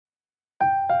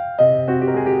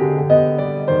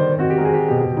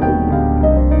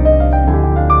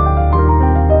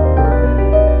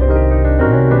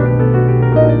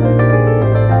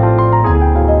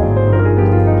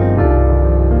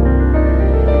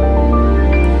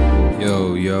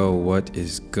What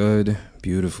is good,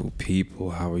 beautiful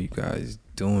people? How are you guys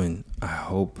doing? I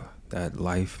hope that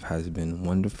life has been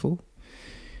wonderful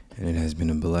and it has been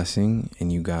a blessing,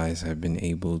 and you guys have been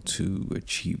able to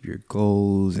achieve your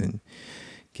goals and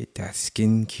get that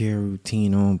skincare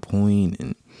routine on point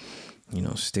and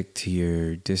stick to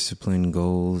your discipline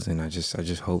goals. And I just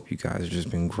hope you guys have just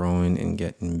been growing and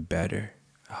getting better.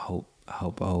 I hope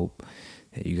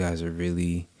that you guys are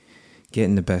really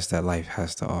getting the best that life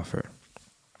has to offer.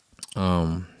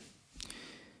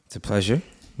 It's a pleasure,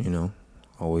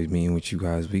 always meeting with you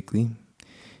guys weekly.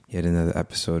 Yet another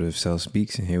episode of Cell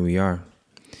Speaks, and here we are.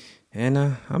 And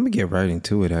I'm gonna get right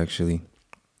into it. Actually,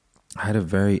 I had a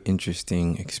very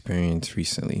interesting experience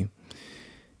recently,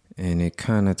 and it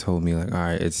kind of told me, like, all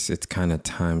right, it's kind of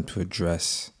time to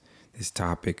address this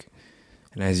topic.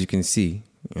 And as you can see,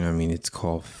 it's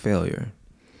called failure.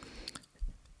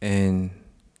 And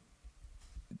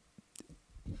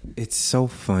it's so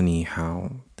funny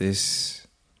how this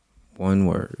one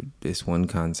word, this one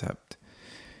concept,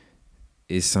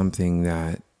 is something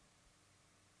that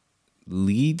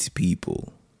leads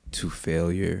people to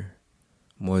failure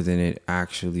more than it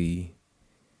actually,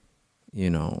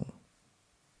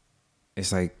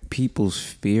 it's like people's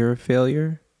fear of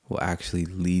failure will actually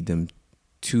lead them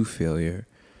to failure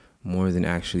more than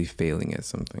actually failing at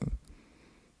something,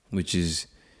 which is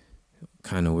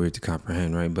kind of weird to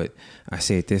comprehend, right? But I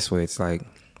say it this way: it's like,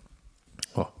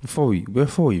 before we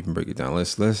even break it down,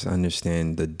 let's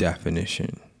understand the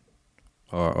definition,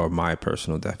 or my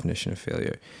personal definition of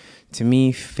failure. To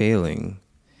me, failing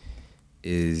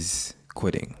is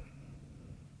quitting.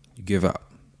 You give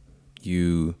up.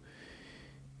 You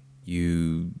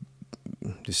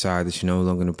decide that you're no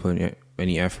longer going to put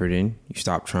any effort in. You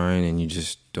stop trying and you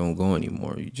just don't go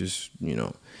anymore. You just,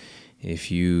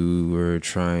 if you were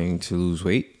trying to lose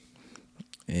weight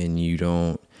and you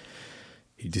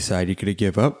decide you're going to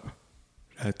give up,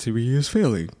 that to me is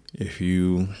failing. If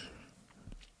you,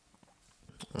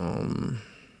 a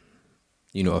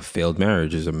failed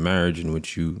marriage is a marriage in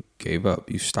which you gave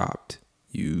up, you stopped,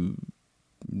 you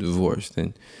divorced.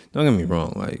 And don't get me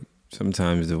wrong, like,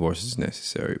 sometimes divorce is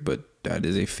necessary, but that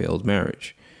is a failed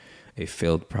marriage. A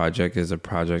failed project is a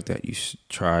project that you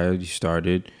tried, you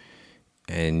started,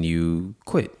 and you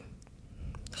quit.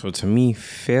 So to me,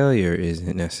 failure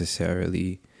isn't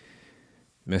necessarily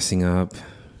messing up,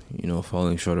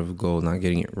 falling short of a goal, not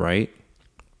getting it right.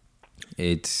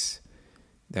 It's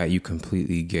that you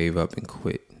completely gave up and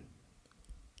quit.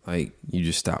 Like, you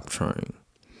just stopped trying.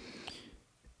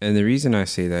 And the reason I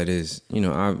say that is,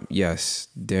 yes,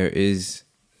 there is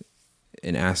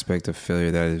an aspect of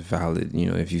failure that is valid.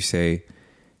 If you say,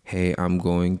 hey, I'm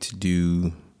going to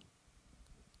do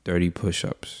 30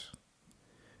 push-ups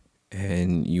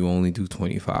and you only do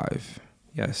 25.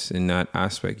 Yes, in that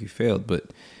aspect you failed,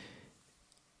 but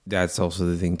that's also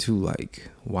the thing too. Like,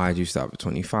 why did you stop at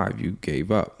 25? You gave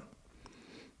up.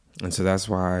 And so that's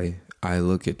why I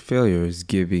look at failure as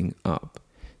giving up.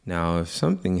 Now, if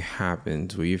something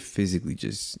happens where you're physically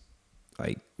just,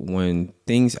 like, when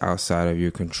things outside of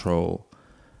your control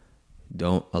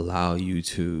don't allow you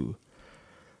to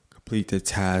complete the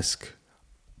task,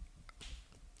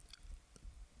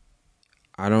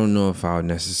 I don't know if I would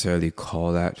necessarily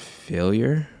call that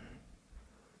failure.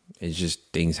 It's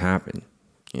just things happen,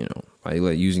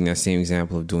 like using that same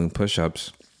example of doing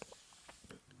push-ups.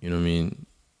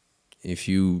 If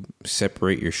you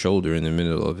separate your shoulder in the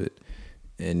middle of it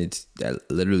and it's that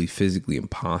literally physically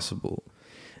impossible,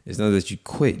 it's not that you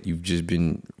quit. You've just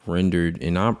been rendered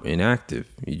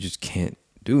inactive. You just can't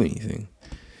do anything.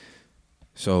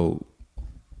 So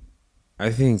I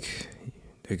think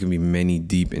there can be many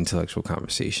deep intellectual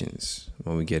conversations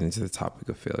when we get into the topic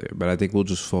of failure, but I think we'll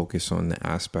just focus on the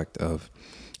aspect of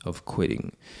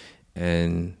quitting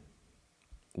and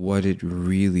what it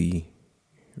really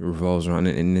revolves around,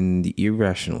 and then the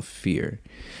irrational fear.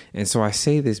 And so I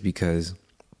say this because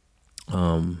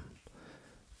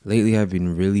lately I've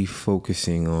been really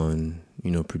focusing on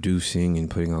producing and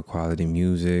putting out quality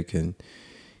music and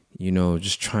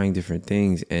just trying different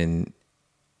things. And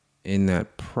in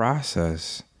that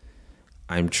process,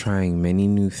 I'm trying many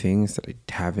new things that I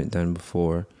haven't done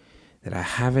before, that I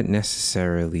haven't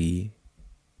necessarily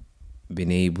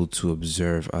been able to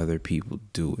observe other people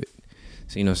do it.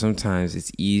 So, sometimes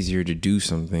it's easier to do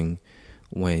something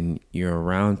when you're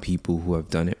around people who have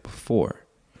done it before.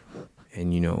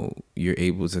 And, you're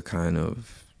able to kind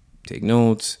of take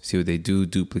notes, see what they do,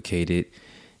 duplicate it,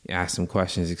 ask them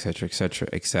questions, etc., etc.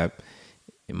 Except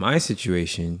in my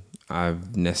situation,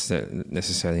 I've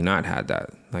necessarily not had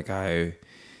that. Like,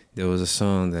 there was a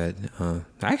song that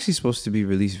actually supposed to be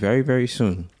released very, very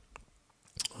soon.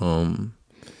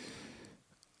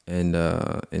 And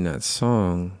in that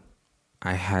song,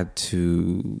 I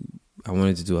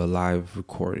wanted to do a live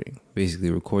recording, basically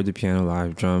record the piano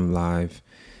live, drum live,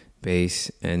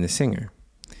 bass, and the singer.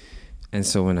 And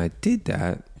so when I did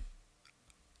that,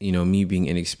 me being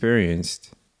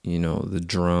inexperienced, the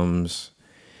drums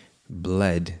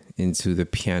bled into the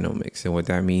piano mix. And what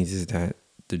that means is that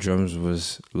the drums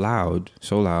was loud,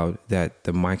 so loud that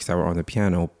the mics that were on the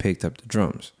piano picked up the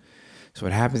drums. So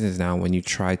what happens is now when you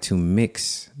try to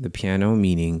mix the piano,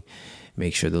 meaning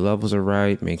make sure the levels are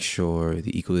right, make sure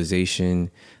the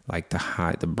equalization, like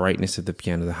the brightness of the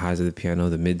piano, the highs of the piano,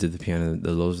 the mids of the piano,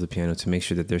 the lows of the piano, to make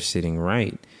sure that they're sitting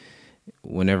right.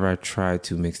 Whenever I tried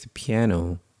to mix the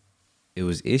piano, it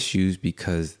was issues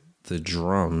because the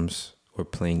drums were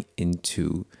playing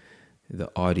into the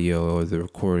audio or the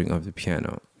recording of the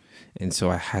piano. And so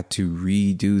I had to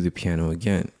redo the piano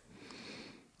again.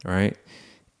 All right.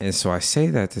 And so I say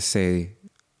that to say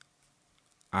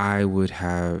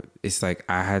it's like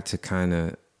I had to kind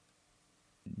of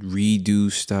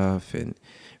redo stuff and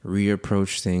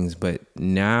reapproach things. But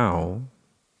now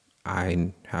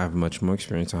I have much more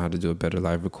experience on how to do a better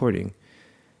live recording.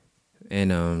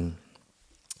 And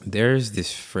there's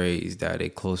this phrase that a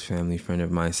close family friend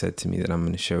of mine said to me that I'm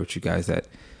going to share with you guys that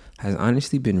has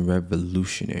honestly been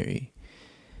revolutionary.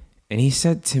 And he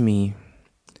said to me,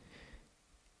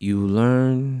 you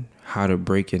learn how to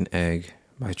break an egg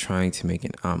by trying to make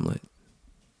an omelet.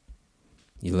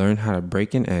 You learn how to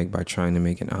break an egg by trying to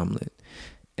make an omelet.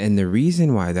 And the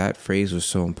reason why that phrase was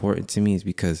so important to me is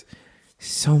because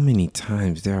so many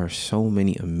times there are so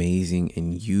many amazing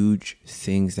and huge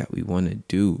things that we want to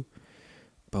do,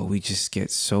 but we just get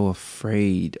so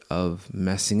afraid of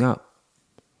messing up.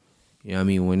 You know what I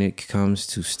mean? When it comes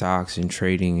to stocks and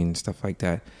trading and stuff like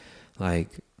that,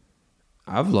 like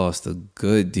I've lost a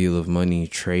good deal of money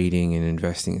trading and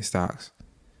investing in stocks,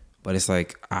 but it's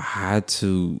like I had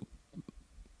to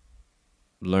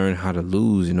learn how to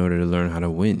lose in order to learn how to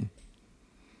win.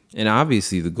 And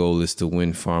obviously the goal is to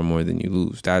win far more than you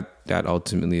lose. That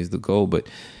ultimately is the goal. But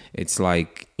it's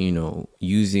like,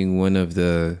 using one of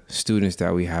the students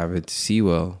that we have at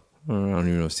Seawell, or I don't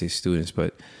even know if say students,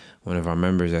 but one of our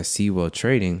members at Seawell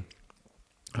Trading,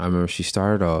 I remember she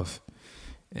started off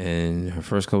and her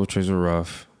first couple of trades were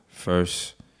rough.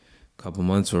 First couple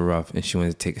months were rough, and she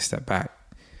wanted to take a step back.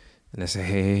 And I said,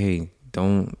 hey,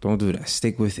 don't do that.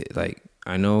 Stick with it. Like,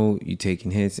 I know you're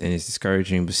taking hits and it's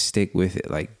discouraging, but stick with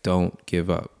it. Like, don't give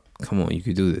up. Come on, you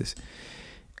could do this.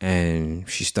 And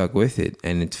she stuck with it.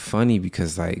 And it's funny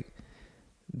because like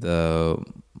the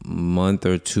month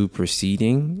or two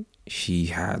preceding, she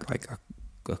had like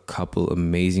a couple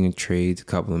amazing trades, a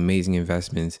couple amazing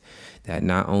investments that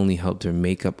not only helped her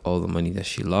make up all the money that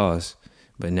she lost,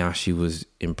 but now she was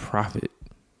in profit.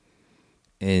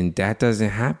 And that doesn't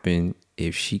happen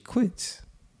if she quits.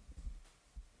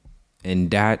 And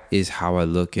that is how I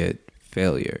look at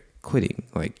failure, quitting.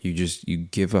 Like you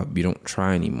give up, you don't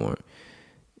try anymore.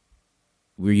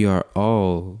 We are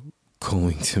all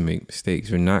going to make mistakes.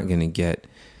 We're not going to get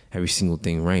every single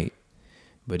thing right.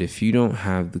 But if you don't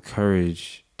have the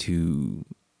courage to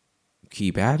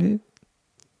keep at it,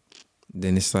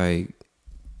 then it's like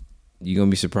you're going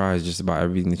to be surprised just about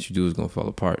everything that you do is going to fall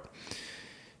apart.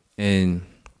 And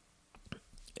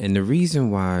the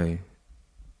reason why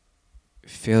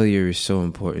failure is so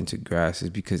important to grasp is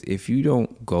because if you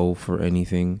don't go for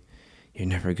anything, you're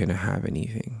never going to have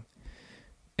anything.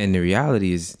 And the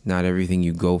reality is not everything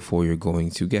you go for, you're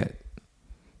going to get.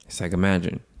 It's like,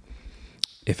 imagine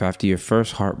if after your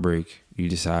first heartbreak, you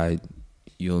decide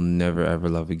you'll never ever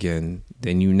love again,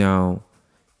 then you now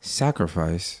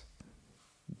sacrifice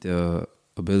the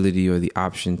ability or the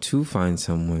option to find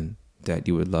someone that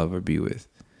you would love or be with.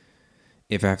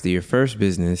 If after your first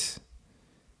business,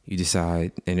 you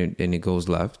decide and it goes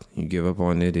left, you give up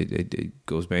on it, it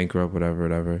goes bankrupt,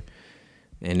 whatever,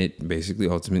 and it basically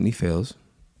ultimately fails,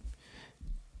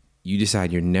 you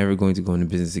decide you're never going to go into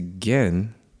business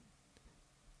again,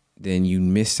 then you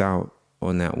miss out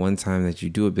on that one time that you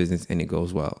do a business and it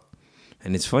goes well.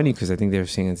 And it's funny because I think they're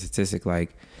seeing a statistic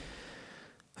like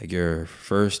your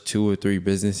first 2 or 3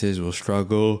 businesses will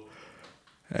struggle,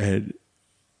 and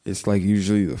it's like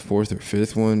usually the 4th or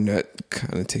 5th one that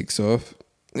kind of takes off.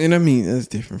 And I mean, that's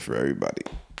different for everybody.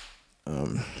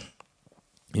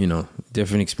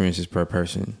 Different experiences per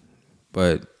person.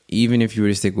 But even if you were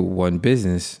to stick with one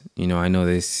business, I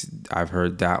know I've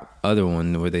heard that other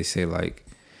one where they say like,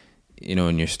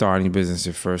 in your starting business,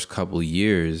 your first couple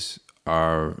years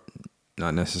are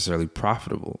not necessarily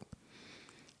profitable.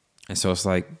 And so it's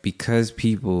like, because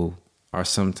people are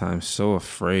sometimes so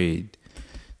afraid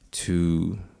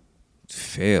to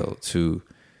fail, to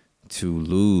to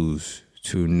lose,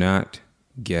 to not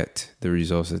get the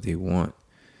results that they want,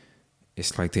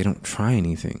 it's like they don't try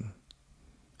anything.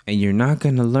 And you're not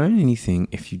going to learn anything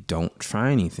if you don't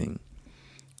try anything.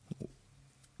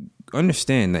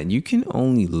 Understand that you can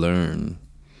only learn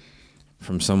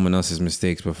from someone else's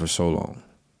mistakes, but for so long.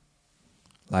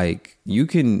 Like, you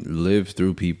can live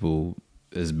through people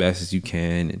as best as you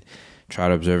can and try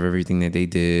to observe everything that they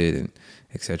did, and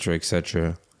et cetera, et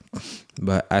cetera.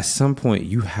 But at some point,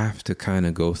 you have to kind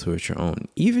of go through it your own.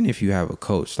 Even if you have a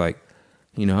coach, like,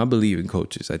 I believe in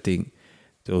coaches. I think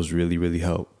those really, really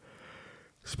help.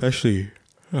 Especially,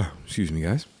 excuse me,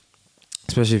 guys.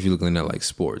 Especially if you're looking at like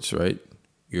sports, right?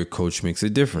 Your coach makes a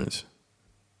difference.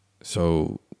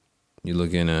 So you're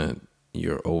looking at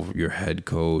your head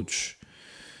coach.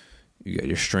 You got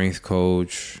your strength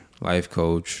coach, life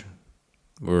coach.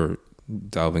 We're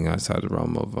delving outside the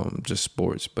realm of just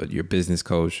sports, but your business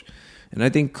coach. And I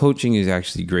think coaching is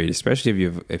actually great, especially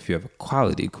if you have a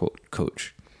quality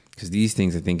coach, because these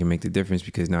things I think can make the difference,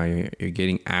 because now you're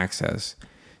getting access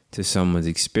to someone's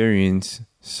experience,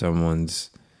 someone's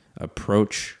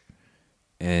approach,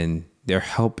 and they're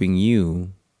helping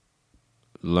you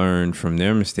learn from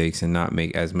their mistakes and not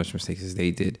make as much mistakes as they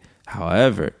did.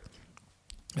 However,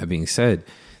 that being said,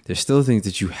 there's still things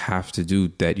that you have to do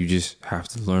that you just have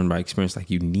to learn by experience. Like,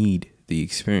 you need the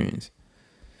experience.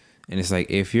 And it's like,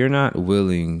 if you're not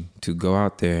willing to go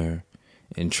out there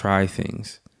and try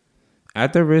things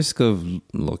at the risk of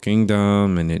looking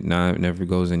dumb and it never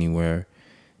goes anywhere,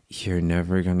 you're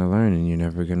never going to learn and you're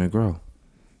never going to grow.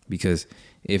 Because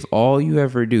if all you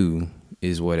ever do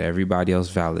is what everybody else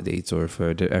validates, or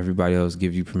for everybody else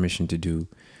give you permission to do,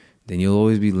 then you'll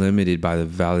always be limited by the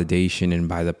validation and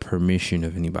by the permission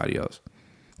of anybody else.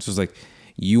 So it's like,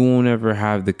 you won't ever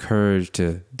have the courage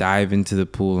to dive into the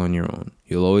pool on your own.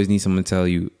 You'll always need someone to tell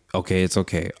you, okay, it's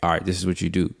okay. All right, this is what you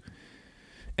do.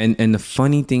 And the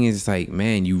funny thing is, like,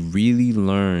 man, you really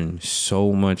learn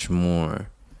so much more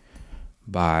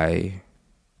by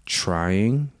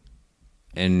trying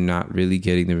and not really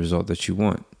getting the result that you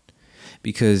want.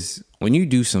 Because when you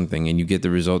do something and you get the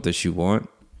result that you want,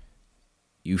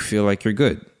 you feel like you're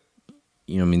good.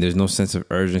 There's no sense of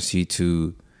urgency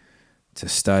to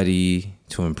study,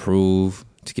 to improve,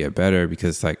 to get better,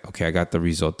 because it's like, okay, I got the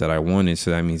result that I wanted, so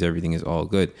that means everything is all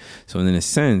good. So in a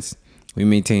sense, we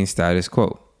maintain status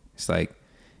quo. It's like,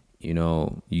 you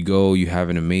go, you have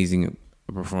an amazing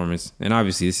performance, and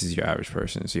obviously this is your average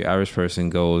person. So your average person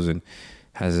goes and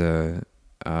has a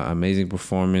amazing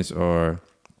performance, or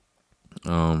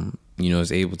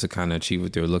is able to kind of achieve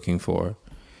what they're looking for,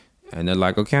 and they're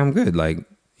like, okay, I'm good. Like,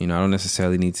 I don't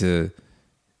necessarily need to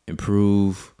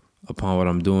improve upon what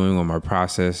I'm doing or my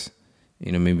process.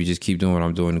 Maybe just keep doing what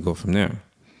I'm doing and go from there.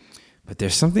 But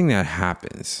there's something that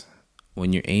happens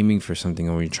when you're aiming for something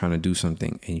or when you're trying to do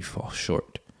something and you fall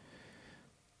short.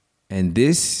 And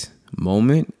this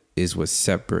moment is what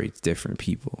separates different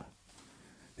people.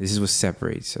 This is what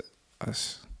separates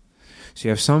us. So you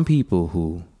have some people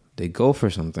who, they go for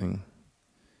something,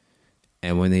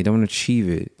 and when they don't achieve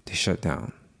it, they shut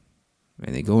down.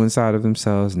 And they go inside of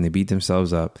themselves and they beat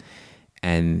themselves up.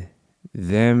 And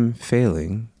them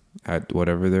failing at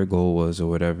whatever their goal was, or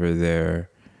whatever they're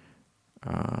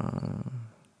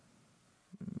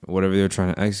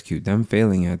trying to execute, them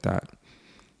failing at that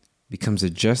becomes a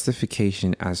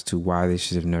justification as to why they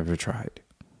should have never tried.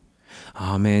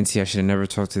 Oh man, see, I should have never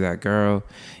talked to that girl.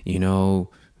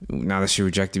 Now that she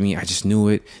rejected me, I just knew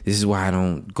it. This is why I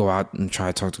don't go out and try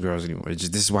to talk to girls anymore. This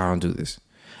is why I don't do this.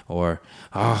 Or,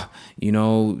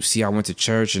 see, I went to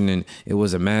church and then it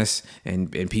was a mess,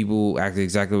 and people acted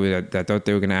exactly the way that I thought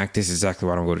they were going to act. This is exactly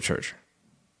why I don't go to church.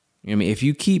 If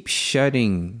you keep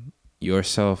shutting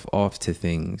yourself off to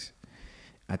things,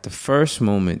 at the first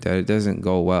moment that it doesn't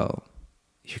go well,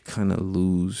 you're going to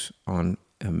lose on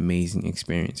amazing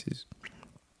experiences.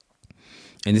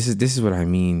 And this is what I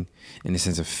mean in the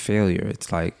sense of failure.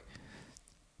 It's like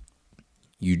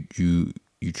you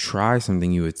try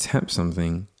something, you attempt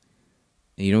something,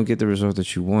 and you don't get the result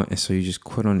that you want, and so you just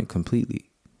quit on it completely.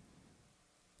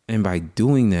 And by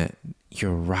doing that,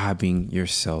 you're robbing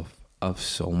yourself of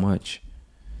so much.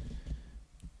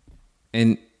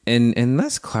 And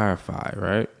let's clarify,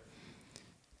 right?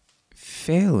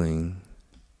 Failing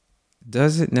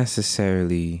doesn't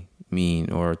necessarily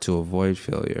mean, or to avoid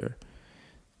failure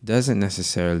doesn't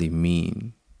necessarily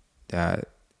mean that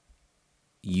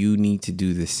you need to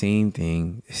do the same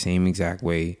thing the same exact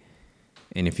way,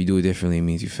 and if you do it differently, it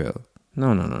means you failed.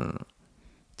 No.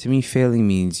 To me, failing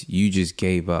means you just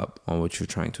gave up on what you're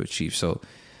trying to achieve. So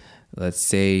let's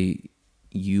say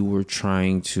you were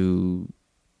trying to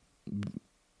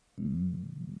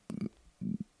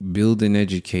build an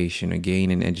education or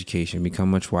gain an education,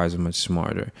 become much wiser, much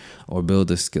smarter, or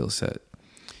build a skill set.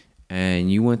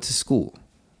 And you went to school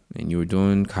and you were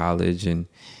doing college and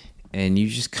you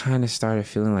just kind of started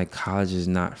feeling like college is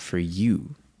not for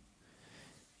you.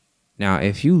 Now,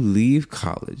 if you leave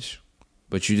college,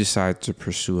 but you decide to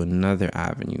pursue another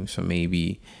avenue, so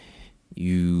maybe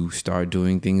you start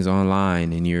doing things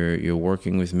online and you're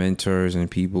working with mentors and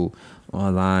people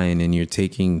online and you're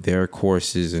taking their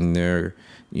courses and their,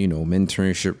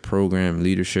 mentorship program,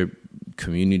 leadership,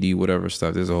 community, whatever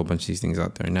stuff. There's a whole bunch of these things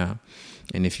out there now.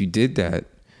 And if you did that,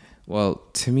 well,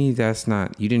 to me,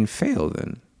 you didn't fail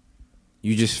then.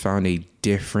 You just found a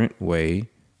different way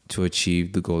to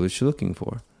achieve the goal that you're looking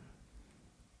for.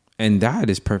 And that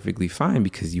is perfectly fine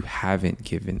because you haven't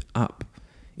given up.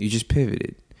 You just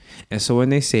pivoted. And so when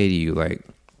they say to you, like,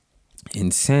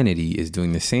 insanity is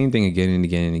doing the same thing again and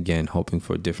again and again, hoping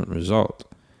for a different result,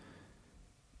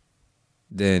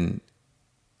 then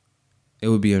it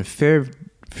would be unfair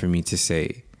for me to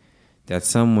say that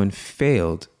someone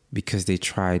failed because they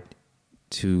tried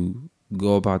to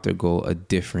go about their goal a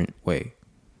different way.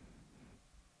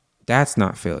 That's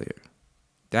not failure.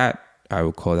 That, I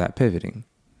would call that pivoting.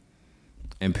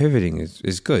 And pivoting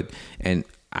is good. And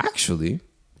actually,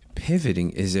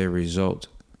 pivoting is a result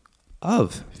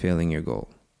of failing your goal.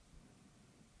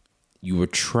 You were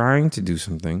trying to do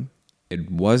something. It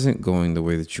wasn't going the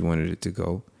way that you wanted it to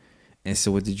go. And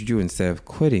so what did you do? Instead of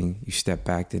quitting, you stepped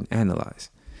back and analyzed.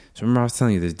 So remember I was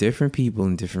telling you there's different people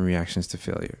and different reactions to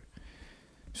failure.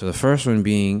 So the first one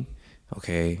being,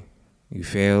 okay, you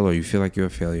fail or you feel like you're a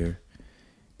failure.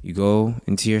 You go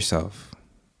into yourself.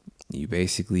 You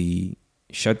basically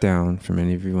shut down from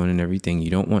everyone and everything.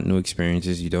 You don't want new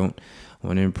experiences. You don't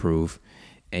want to improve.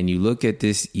 And you look at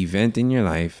this event in your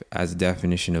life as a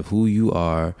definition of who you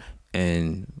are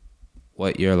and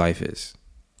what your life is.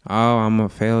 Oh, I'm a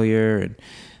failure. And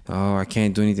oh, I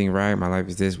can't do anything right. My life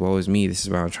is this. Woe is me. This is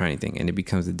why I don't try anything. And it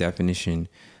becomes the definition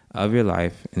of your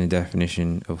life and the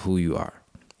definition of who you are.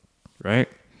 Right?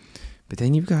 But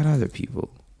then you've got other people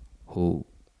who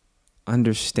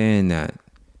understand that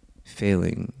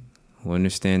failing, who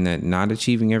understand that not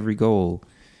achieving every goal,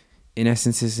 in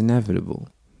essence, is inevitable.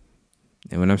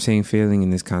 And when I'm saying failing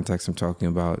in this context, I'm talking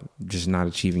about just not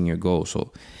achieving your goal.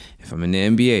 So if I'm in the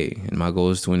NBA and my goal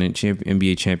is to win an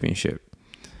NBA championship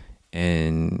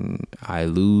and I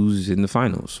lose in the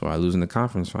finals or I lose in the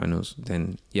conference finals,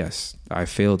 then yes, I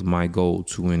failed my goal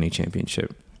to win a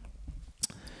championship.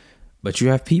 But you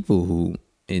have people who,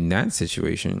 in that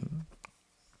situation,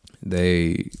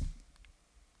 they,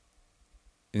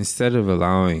 instead of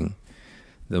allowing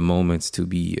the moments to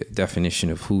be a definition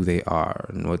of who they are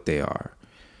and what they are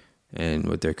and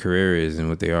what their career is and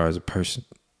what they are as a person,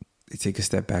 they take a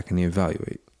step back and they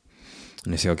evaluate.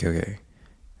 And they say, okay,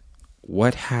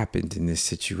 what happened in this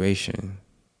situation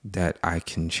that I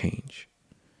can change?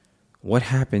 What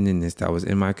happened in this that was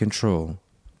in my control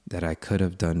that I could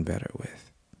have done better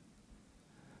with?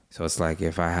 So it's like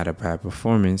if I had a bad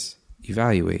performance,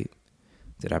 evaluate.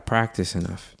 Did I practice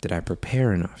enough? Did I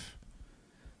prepare enough?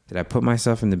 Did I put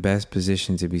myself in the best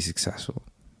position to be successful?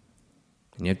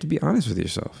 And you have to be honest with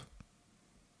yourself.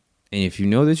 And if you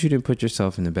know that you didn't put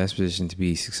yourself in the best position to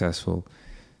be successful,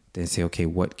 then say, okay,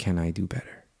 what can I do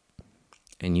better?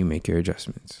 And you make your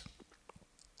adjustments.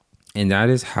 And that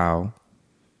is how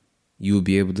you will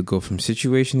be able to go from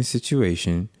situation to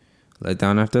situation,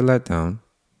 letdown after letdown,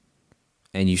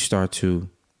 and you start to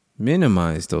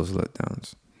minimize those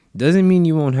letdowns. Doesn't mean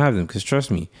you won't have them, because trust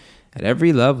me, at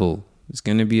every level, it's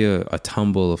going to be a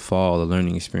tumble, a fall, a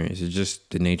learning experience. It's just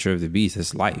the nature of the beast.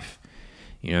 It's life.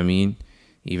 You know what I mean?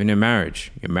 Even in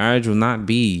marriage. Your marriage will not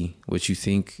be what you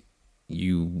think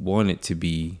you want it to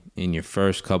be in your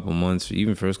first couple months, or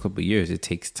even first couple years. It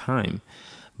takes time.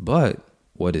 But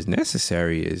what is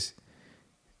necessary is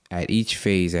at each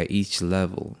phase, at each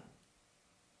level,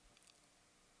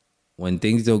 when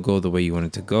things don't go the way you want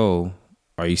it to go,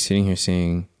 are you sitting here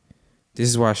saying, this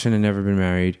is why I shouldn't have never been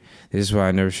married. This is why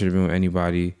I never should have been with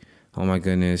anybody. Oh my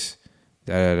goodness.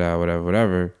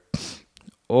 Whatever.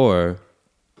 Or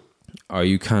are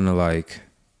you kind of like,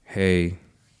 hey,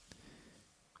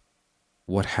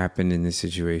 what happened in this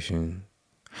situation?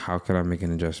 How can I make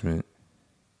an adjustment?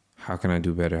 How can I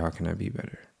do better? How can I be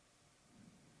better?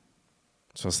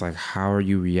 So it's like, how are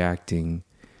you reacting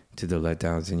to the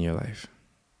letdowns in your life?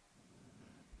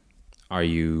 Are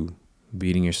you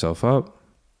beating yourself up?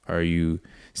 Are you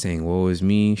saying, woe is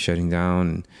me, shutting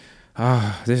down,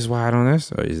 and this is why I don't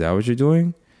this? Or is that what you're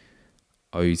doing?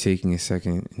 Or are you taking a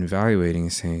second and evaluating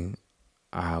and saying,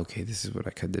 okay, this is what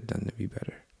I could have done to be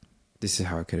better. This is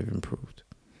how I could have improved.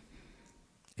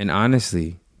 And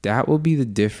honestly, that will be the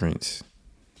difference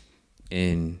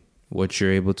in what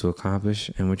you're able to accomplish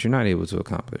and what you're not able to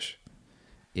accomplish.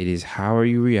 It is how are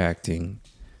you reacting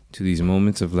to these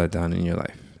moments of letdown in your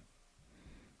life?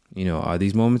 You know, are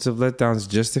these moments of letdowns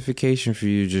justification for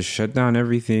you to just shut down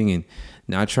everything and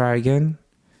not try again?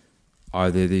 Are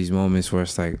there these moments where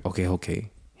it's like,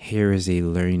 okay, here is a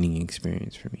learning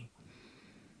experience for me?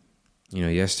 You know,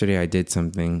 yesterday I did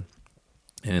something,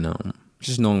 and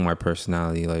just knowing my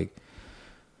personality, like,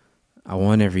 I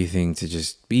want everything to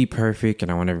just be perfect, and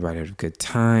I want everybody to have a good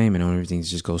time, and I want everything to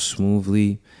just go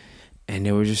smoothly. And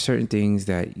there were just certain things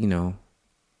that, you know,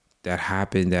 that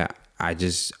happened that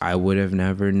I would have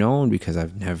never known because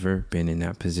I've never been in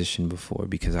that position before,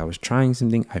 because I was trying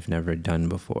something I've never done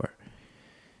before.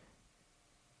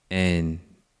 And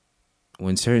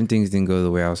when certain things didn't go the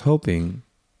way I was hoping,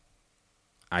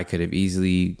 I could have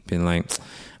easily been like,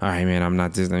 all right, man, I'm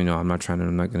not going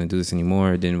to do this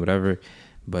anymore, then whatever.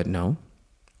 But no.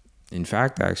 In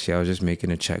fact, actually, I was just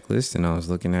making a checklist, and I was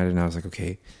looking at it, and I was like,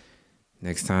 okay,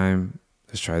 next time,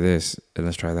 let's try this, and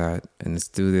let's try that, and let's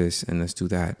do this, and let's do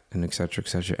that, and et cetera, et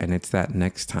cetera. And it's that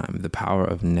next time, the power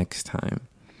of next time,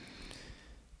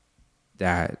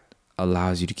 that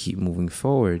allows you to keep moving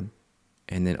forward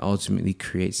and then ultimately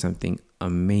create something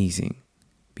amazing,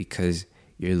 because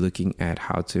you're looking at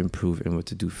how to improve and what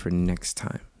to do for next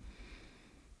time.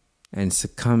 And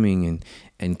succumbing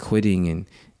and quitting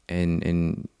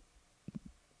and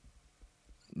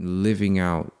living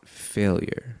out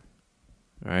failure,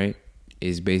 right,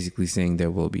 is basically saying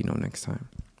there will be no next time.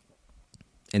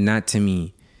 And that, to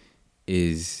me,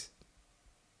 is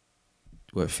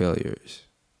what failure is.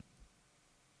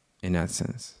 In that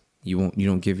sense, you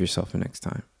don't give yourself a next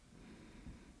time.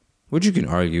 What you can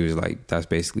argue is like that's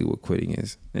basically what quitting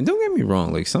is. And don't get me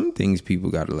wrong, like some things people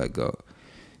got to let go.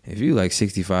 If you like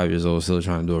 65 years old still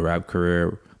trying to do a rap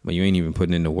career, but you ain't even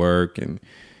putting in the work, and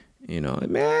you know,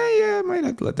 man, yeah, I might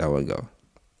have to let that one go.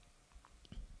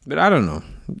 But I don't know.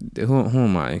 Who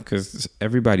am I? Because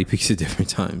everybody peaks at different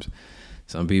times.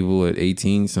 Some people at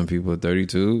 18, some people at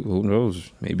 32. Who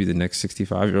knows? Maybe the next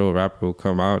 65-year-old rapper will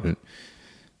come out and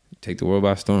take the world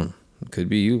by storm. It could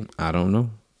be you. I don't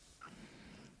know.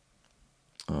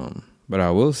 But I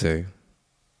will say,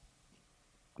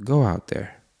 go out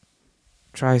there.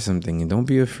 Try something, and don't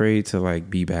be afraid to like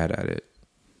be bad at it.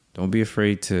 Don't be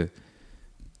afraid to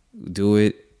do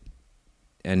it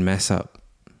and mess up,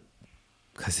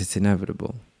 because it's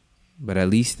inevitable. But at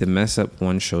least the mess up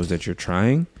one shows that you're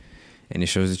trying, and it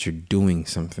shows that you're doing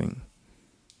something.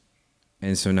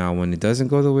 And so now when it doesn't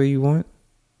go the way you want,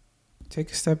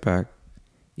 take a step back,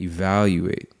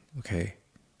 evaluate, okay,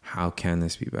 how can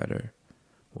this be better?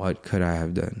 What could I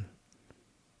have done?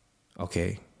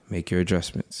 Okay, make your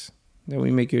adjustments. Then when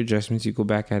you make your adjustments, you go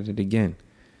back at it again.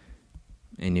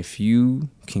 And if you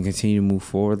can continue to move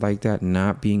forward like that,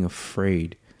 not being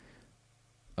afraid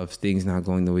of things not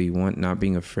going the way you want, not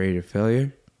being afraid of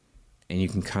failure, and you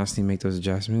can constantly make those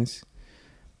adjustments,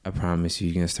 I promise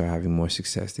you're going to start having more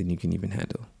success than you can even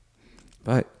handle.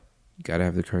 But you got to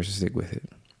have the courage to stick with it.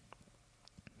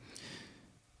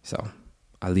 So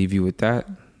I'll leave you with that.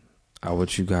 I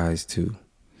want you guys to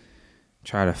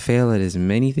try to fail at as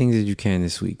many things as you can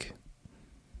this week.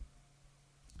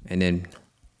 And then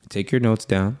take your notes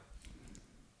down.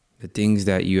 The things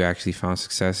that you actually found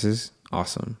successes,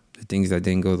 awesome. The things that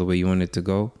didn't go the way you wanted it to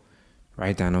go,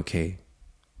 write down, okay,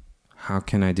 how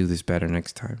can I do this better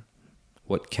next time?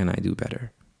 What can I do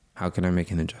better? How can I make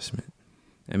an adjustment?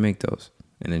 And make those.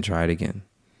 And then try it again.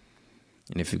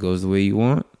 And if it goes the way you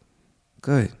want,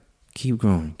 good. Keep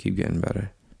growing. Keep getting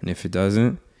better. And if it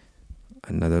doesn't,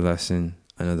 another lesson,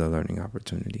 another learning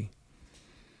opportunity.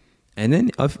 And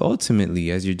then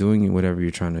ultimately, as you're doing whatever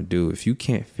you're trying to do, if you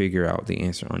can't figure out the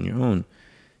answer on your own,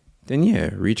 then yeah,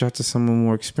 reach out to someone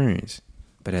more experienced.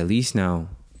 But at least now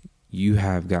you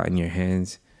have gotten your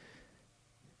hands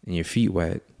and your feet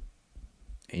wet,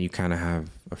 and you kind of have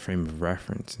a frame of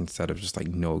reference instead of just like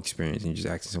no experience and you just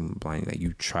asking someone blindly, like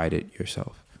you tried it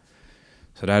yourself.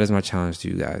 So that is my challenge to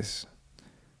you guys.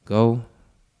 Go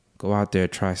out there,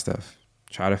 try stuff.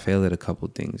 Try to fail at a couple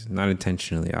things. Not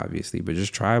intentionally, obviously, but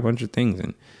just try a bunch of things.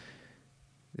 And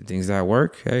the things that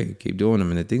work, hey, keep doing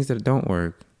them. And the things that don't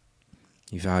work,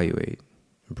 evaluate,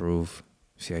 improve,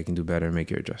 see how you can do better, make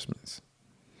your adjustments.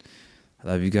 I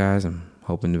love you guys. I'm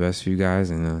hoping the best for you guys.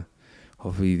 And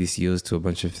hopefully this yields to a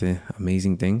bunch of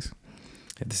amazing things.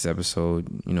 If this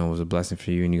episode, was a blessing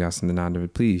for you and you got something out of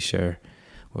it, please share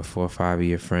with 4 or 5 of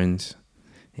your friends.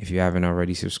 If you haven't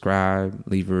already, subscribe,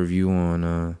 leave a review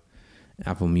on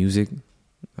Apple Music.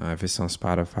 If it's on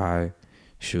Spotify,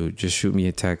 just shoot me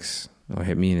a text or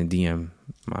hit me in a DM.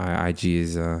 My IG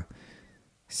is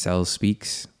Selz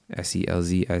Speaks,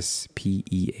 SELZSPEAKS,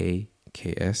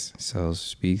 Selz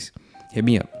Speaks. Hit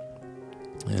me up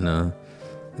and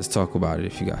let's talk about it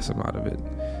if you got some out of it.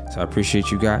 So I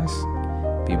appreciate you guys.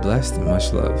 Be blessed and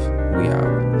much love. We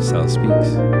out. Selz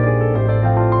Speaks.